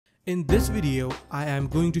In this video, I am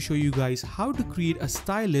going to show you guys how to create a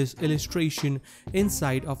stylish illustration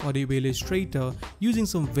inside of Adobe Illustrator using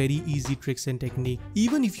some very easy tricks and technique.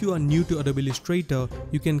 Even if you are new to Adobe Illustrator,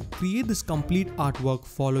 you can create this complete artwork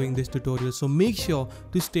following this tutorial, so make sure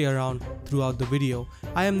to stay around throughout the video.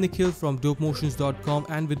 I am Nikhil from dopemotions.com,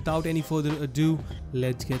 and without any further ado,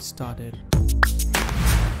 let's get started.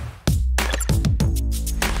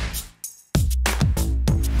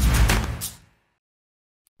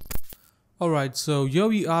 Alright, so here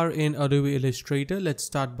we are in Adobe Illustrator. Let's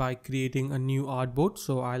start by creating a new artboard.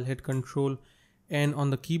 So I'll hit Ctrl N on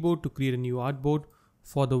the keyboard to create a new artboard.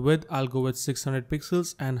 For the width, I'll go with 600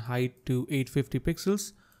 pixels and height to 850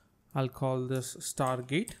 pixels. I'll call this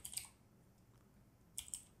Stargate.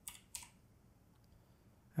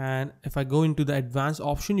 And if I go into the advanced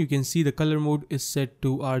option, you can see the color mode is set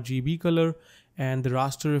to RGB color and the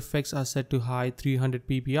raster effects are set to high 300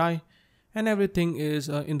 ppi. And everything is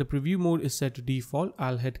in the preview mode is set to default.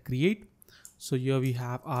 I'll hit create. So here we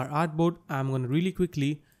have our artboard. I'm going to really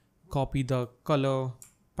quickly copy the color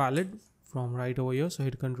palette from right over here. So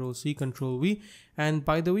hit Ctrl C, Ctrl V. And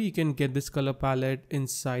by the way, you can get this color palette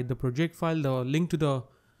inside the project file. The link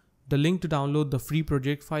to download the free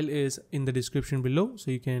project file is in the description below.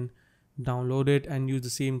 So you can download it and use the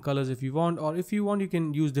same colors if you want, or if you want, you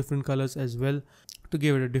can use different colors as well to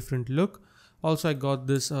give it a different look. Also, I got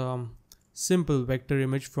this simple vector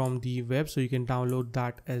image from the web, so you can download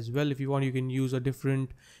that as well. If you want, you can use a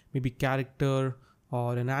different maybe character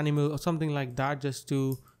or an animal or something like that, just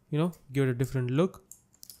to give it a different look.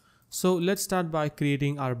 So let's start by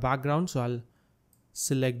creating our background. So I'll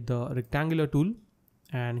select the rectangular tool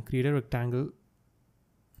and create a rectangle.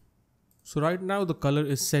 So right now the color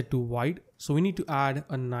is set to white, so we need to add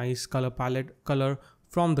a nice color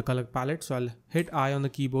from the color palette. So I'll hit I on the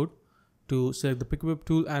keyboard to select the pick whip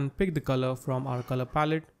tool and pick the color from our color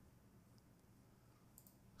palette.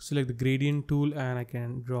 Select the gradient tool and I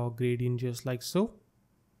can draw a gradient just like so.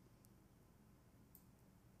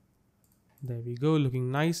 There we go, looking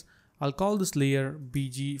nice. I'll call this layer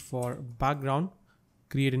BG for background.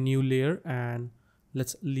 Create a new layer and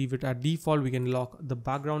let's leave it at default. We can lock the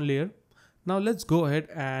background layer. Now let's go ahead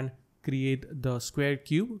and create the square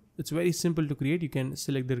cube. It's very simple to create. You can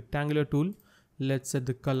select the rectangular tool. Let's set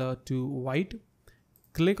the color to white.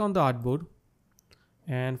 Click on the artboard,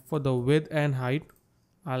 and for the width and height,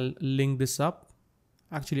 I'll link this up.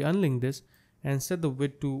 Actually, unlink this and set the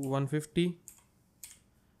width to 150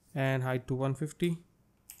 and height to 150.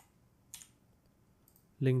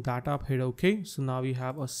 Link that up, hit OK. So now we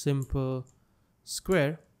have a simple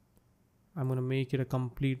square. I'm going to make it a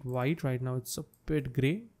complete white. Right now it's a bit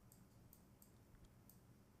gray.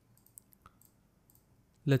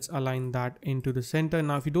 Let's align that into the center.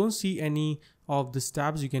 Now if you don't see any of the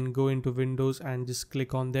tabs, you can go into Windows and just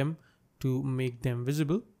click on them to make them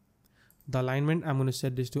visible. The alignment, I'm going to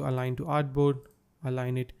set this to align to artboard,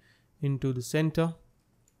 align it into the center.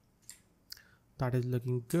 That is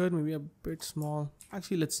looking good, maybe a bit small.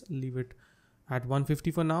 Actually, let's leave it at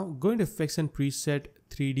 150 for now. Go into effects and preset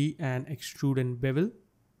 3D and extrude and bevel.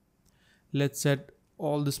 Let's set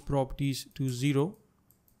all these properties to 0.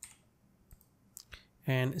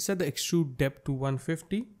 And set the extrude depth to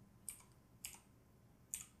 150.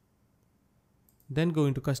 Then go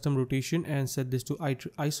into custom rotation and set this to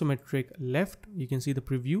isometric left. You can see the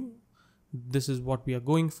preview. This is what we are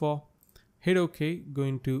going for. Hit OK. Go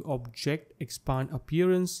into object, expand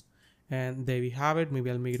appearance, and there we have it. Maybe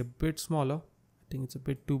I'll make it a bit smaller. I think it's a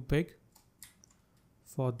bit too big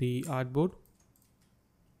for the artboard.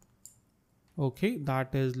 Okay,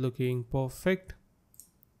 that is looking perfect.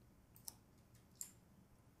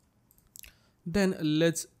 Then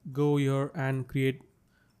let's go here and create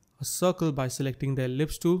a circle by selecting the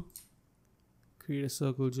ellipse tool. Create a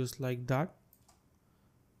circle just like that.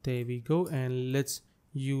 There we go. And let's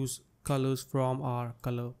use colors from our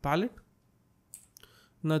color palette.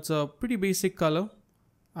 Now it's a pretty basic color.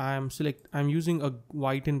 I'm using a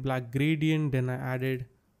white and black gradient. Then I added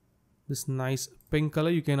this nice pink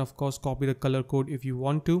color. You can of course copy the color code if you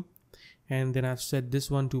want to. And then I've set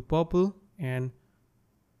this one to purple and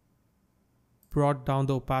brought down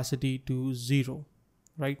the opacity to 0,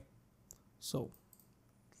 right? So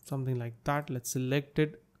something like that. Let's select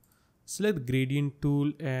it, select the gradient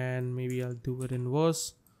tool, and maybe I'll do it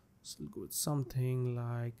inverse. So I'll go with something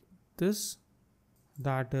like this.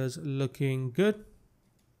 That is looking good.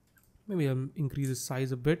 Maybe I'll increase the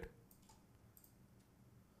size a bit.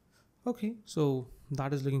 Okay, so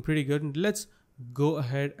that is looking pretty good. Let's go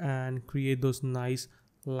ahead and create those nice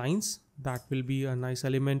lines. That will be a nice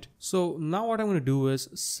element. So now what I'm going to do is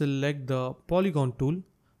select the Polygon tool,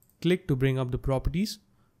 click to bring up the properties,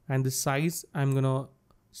 And the size I'm gonna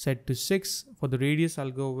set to 6. For the radius,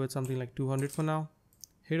 I'll go with something like 200 for now.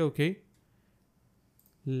 Hit OK.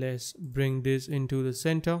 Let's bring this into the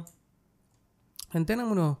center. And then I'm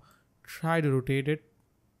gonna try to rotate it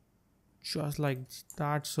just like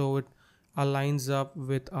that so it aligns up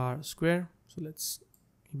with our square. So let's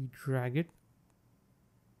maybe drag it.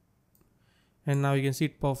 And now you can see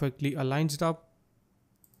it perfectly aligns it up.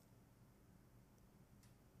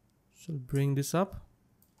 So bring this up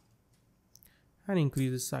and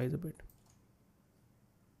increase the size a bit.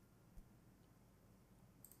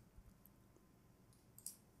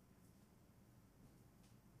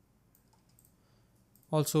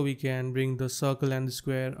 Also, we can bring the circle and the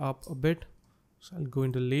square up a bit. So I'll go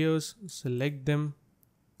into layers, select them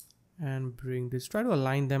and bring this, try to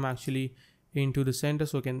align them actually into the center.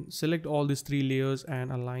 So I can select all these 3 layers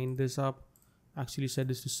and align this up. Actually set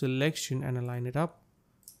this to selection and align it up.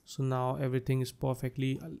 So now everything is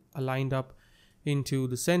perfectly aligned up into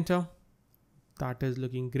the center. That is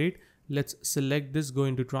looking great. Let's select this, go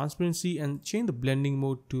into transparency and change the blending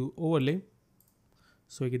mode to overlay.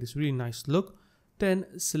 So we get this really nice look. Then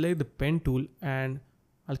select the pen tool and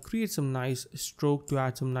I'll create some nice stroke to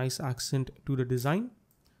add some nice accent to the design.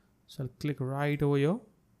 So I'll click right over here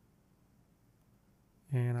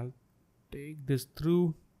and I'll take this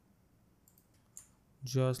through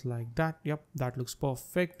just like that. Yep, that looks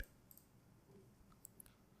perfect.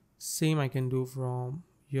 Same I can do from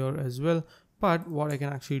here as well, but what I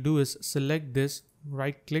can actually do is select this,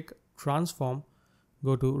 right click, transform,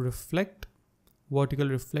 go to reflect, vertical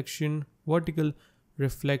reflection, vertical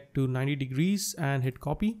reflect to 90 degrees and hit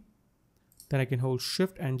copy. Then I can hold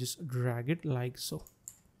shift and just drag it like so.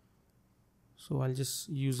 So I'll just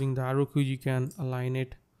using the arrow key, you can align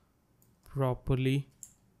it properly.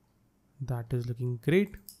 That is looking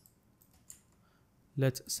great.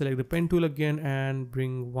 Let's select the pen tool again and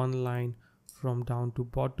bring one line from down to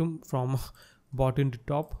bottom, from bottom to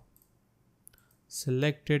top.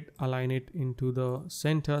 Select it, align it into the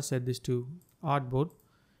center, set this to Artboard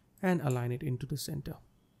and align it into the center.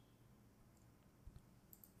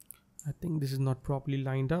 I think this is not properly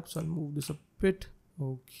lined up, so I'll move this a bit.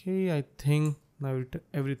 Okay, I think now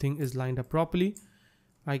everything is lined up properly.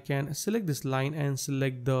 I can select this line and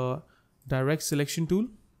select the direct selection tool.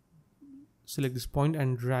 Select this point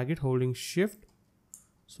and drag it holding shift.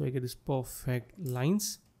 So I get this perfect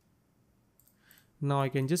lines. Now I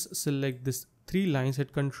can just select this 3 lines,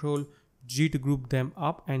 hit Ctrl G to group them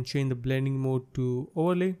up and change the blending mode to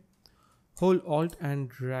overlay. Hold Alt and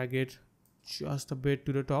drag it just a bit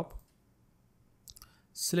to the top.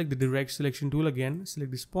 Select the direct selection tool again,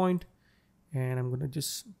 select this point and I'm gonna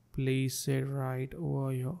just place it right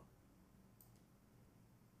over here.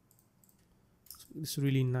 So it's a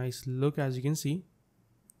really nice look, as you can see.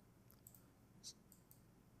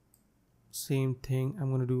 Same thing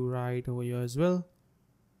I'm gonna do right over here as well.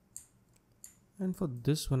 And for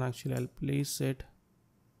this one actually I'll place it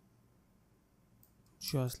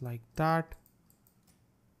just like that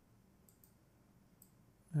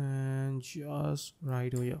and just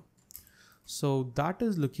right over here. So that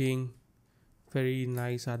is looking very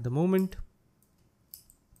nice at the moment.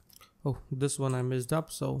 Oh, this one I messed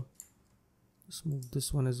up, so let's move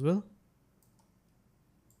this one as well.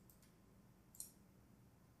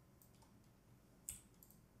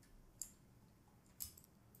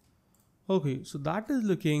 Okay, so that is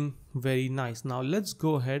looking very nice. Now let's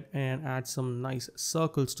go ahead and add some nice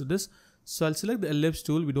circles to this. So I'll select the ellipse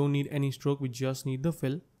tool. We don't need any stroke, we just need the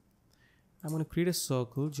fill. I'm going to create a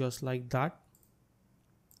circle just like that.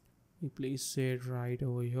 We place it right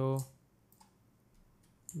over here.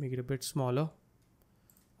 Make it a bit smaller.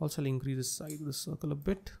 Also I'll increase the size of the circle a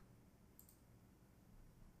bit.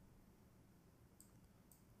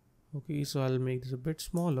 Okay, so I'll make this a bit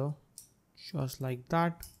smaller, just like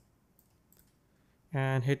that.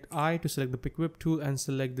 And hit I to select the pick whip tool and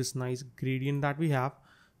select this nice gradient that we have.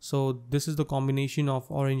 So this is the combination of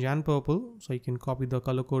orange and purple. So you can copy the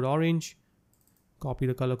color code orange, copy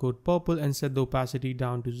the color code purple and set the opacity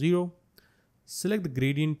down to 0. Select the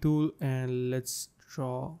gradient tool and let's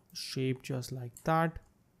draw shape just like that.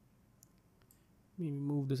 Maybe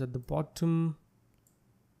move this at the bottom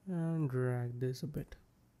and drag this a bit.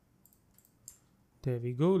 There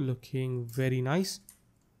we go, looking very nice.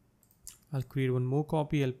 I'll create one more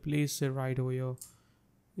copy. I'll place it right over here.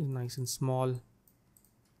 It's nice and small.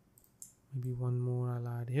 Maybe one more I'll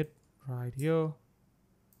add it right here.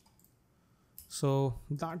 So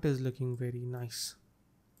that is looking very nice.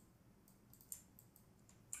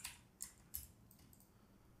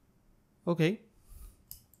 Okay.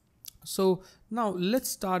 So now let's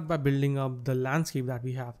start by building up the landscape that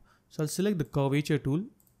we have. So I'll select the curvature tool.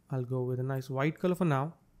 I'll go with a nice white color for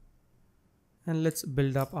now. And let's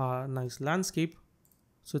build up our nice landscape.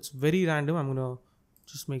 So it's very random. I'm gonna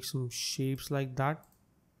just make some shapes like that.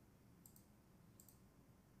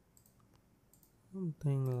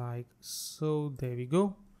 Something like so. There we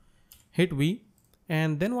go. Hit V.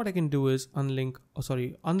 And then what I can do is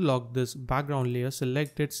unlock this background layer,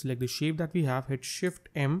 select it, select the shape that we have, hit Shift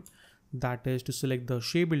M, that is to select the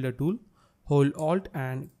shape builder tool, hold Alt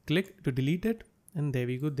and click to delete it. And there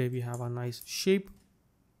we go. There we have a nice shape.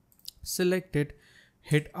 Select it,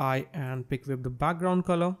 hit I and pick with the background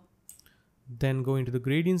color. Then go into the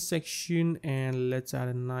gradient section and let's add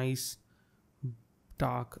a nice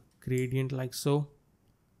dark gradient like so.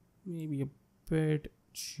 Maybe a bit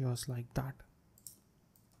just like that.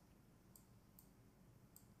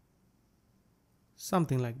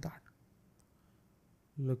 Something like that.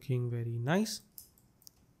 Looking very nice.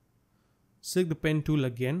 Select the pen tool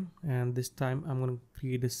again, and this time I'm going to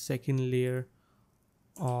create a second layer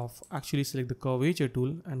of, actually select the curvature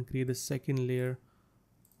tool and create the second layer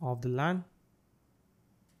of the land.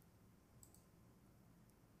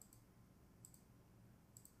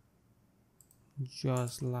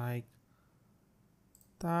 Just like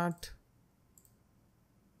that.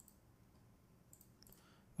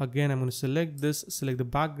 Again, I'm going to select this, select the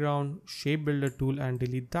background, shape builder tool and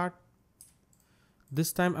delete that.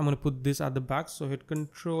 This time I'm going to put this at the back. So hit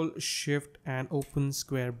Control Shift and open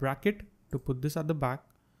square bracket to put this at the back.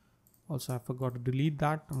 Also, I forgot to delete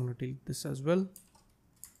that. I'm going to delete this as well.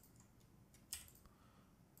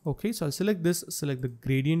 Okay, so I'll select this, select the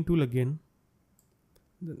gradient tool again.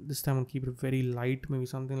 This time I'll keep it very light, maybe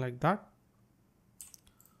something like that.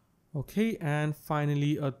 Okay, and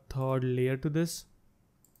finally a third layer to this.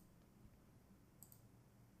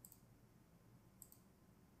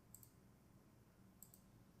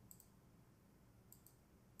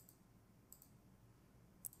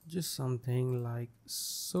 Just something like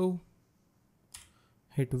so.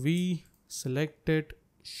 Hit V, select it,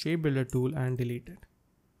 shape builder tool and delete it.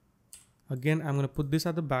 Again, I'm going to put this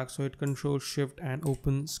at the back. So hit Control Shift and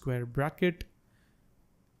open square bracket.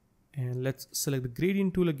 And let's select the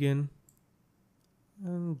gradient tool again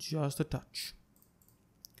and just a touch.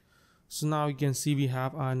 So now you can see we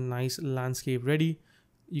have our nice landscape ready.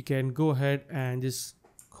 You can go ahead and just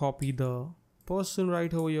copy the person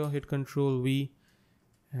right over here, hit Control V,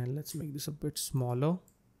 and let's make this a bit smaller.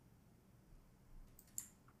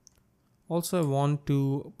 Also, I want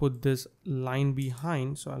to put this line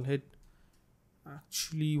behind, so I'll hit,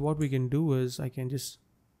 actually what we can do is I can just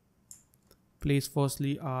place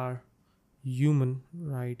firstly our human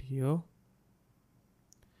right here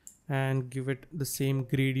and give it the same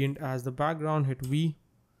gradient as the background. Hit V,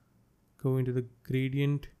 go into the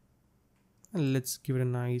gradient and let's give it a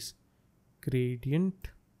nice gradient,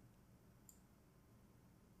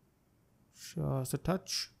 just a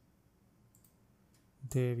touch.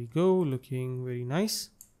 There we go, looking very nice.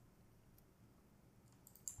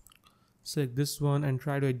 Select this one and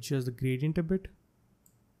try to adjust the gradient a bit.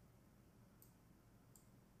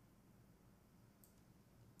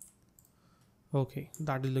 Okay,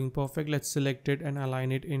 that is looking perfect. Let's select it and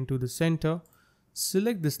align it into the center.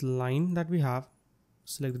 Select this line that we have,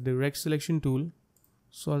 select the direct selection tool.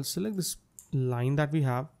 So I'll select this line that we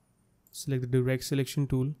have, select the direct selection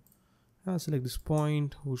tool. I'll select this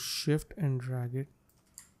point, hold Shift and drag it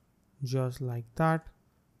just like that.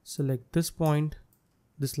 Select this point,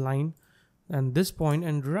 this line and this point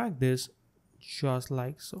and drag this just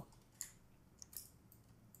like so.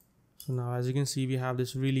 So now as you can see, we have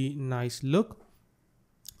this really nice look.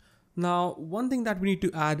 Now, one thing that we need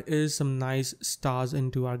to add is some nice stars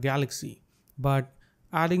into our galaxy, but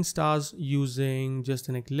adding stars using just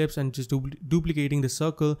an ellipse and just duplicating the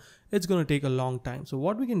circle, it's going to take a long time. So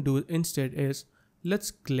what we can do instead is let's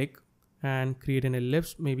click and create an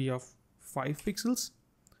ellipse maybe of 5 pixels,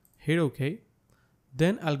 hit OK.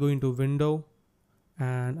 Then I'll go into window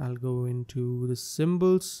and I'll go into the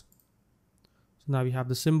symbols. So now we have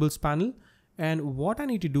the symbols panel, and what I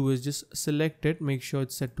need to do is just select it, make sure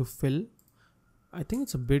it's set to fill. I think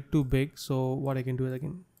it's a bit too big, so what I can do is I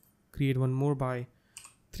can create one more by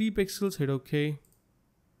 3 pixels, hit OK,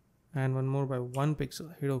 and one more by 1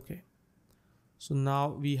 pixel, hit OK. So now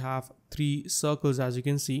we have 3 circles as you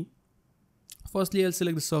can see. Firstly, I'll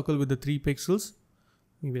select the circle with the 3 pixels.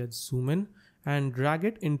 Maybe let's zoom in and drag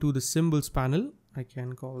it into the symbols panel. I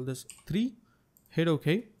can call this 3, hit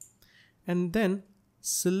OK. And then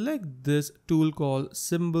select this tool called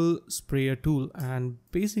symbol sprayer tool, and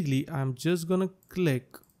basically I'm just gonna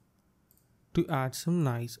click to add some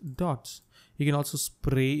nice dots. You can also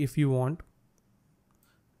spray if you want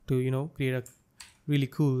to, create a really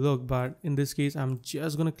cool look, but in this case I'm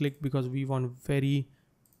just gonna click because we want very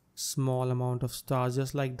small amount of stars,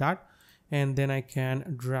 just like that. And then I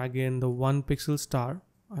can drag in the 1 pixel star.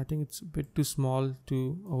 I think it's a bit too small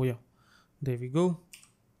to, oh yeah, there we go.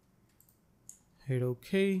 Hit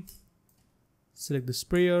OK, select the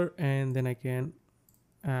sprayer, and then I can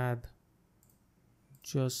add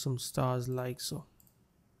just some stars like so.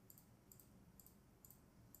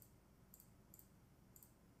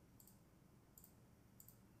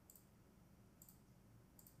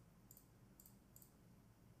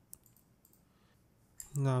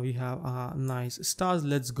 Now we have our nice stars.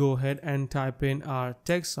 Let's go ahead and type in our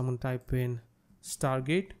text. I'm going to type in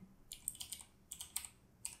Stargate.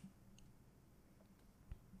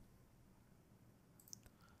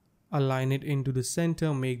 Align it into the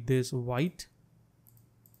center, make this white.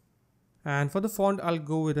 And for the font, I'll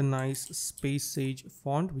go with a nice Space Sage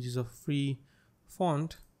font, which is a free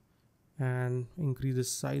font, and increase the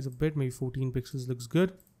size a bit, maybe 14 pixels looks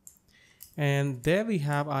good. And there we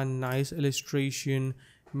have our nice illustration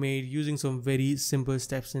made using some very simple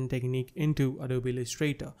steps and technique into Adobe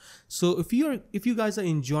Illustrator. So if you guys are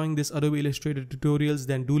enjoying this Adobe Illustrator tutorials,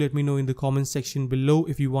 then do let me know in the comment section below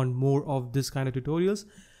if you want more of this kind of tutorials.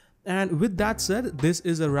 And with that said, this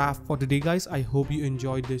is a wrap for today, guys. I hope you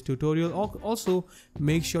enjoyed this tutorial. Also,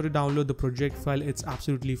 make sure to download the project file. It's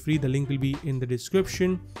absolutely free. The link will be in the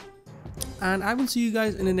description. And I will see you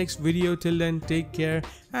guys in the next video. Till then, take care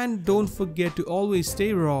and don't forget to always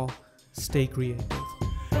stay raw, stay creative.